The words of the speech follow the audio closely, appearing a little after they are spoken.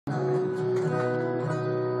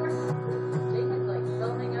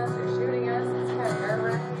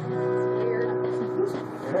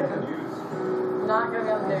not going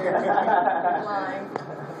up there. You're lying.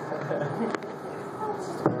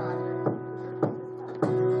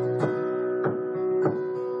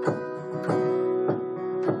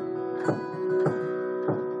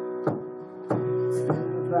 It's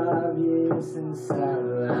been 5 years since I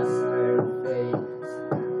last saw your face.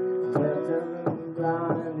 But I'm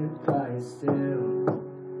blinded by you still.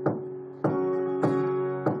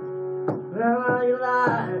 Well, you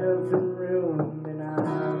light up the room, and I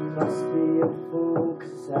must be a fool,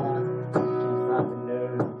 'cause I can't find the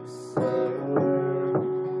nerve to say a word.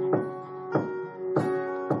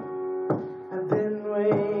 I've been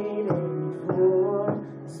waiting for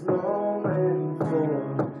this moment for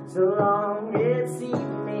so long, it's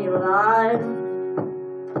eaten me alive.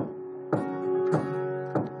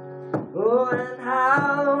 Oh, and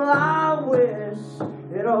how I wish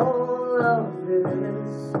that all of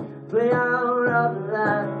this play out rather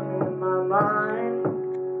than in my mind.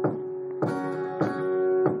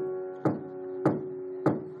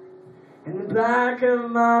 In the back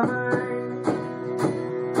of my mind.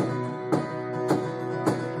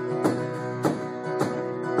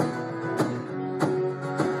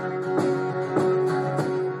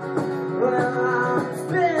 Well, I'm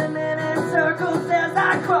spinning in circles as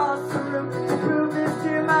I cross the room to prove this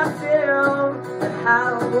to myself, that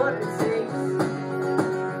how what it's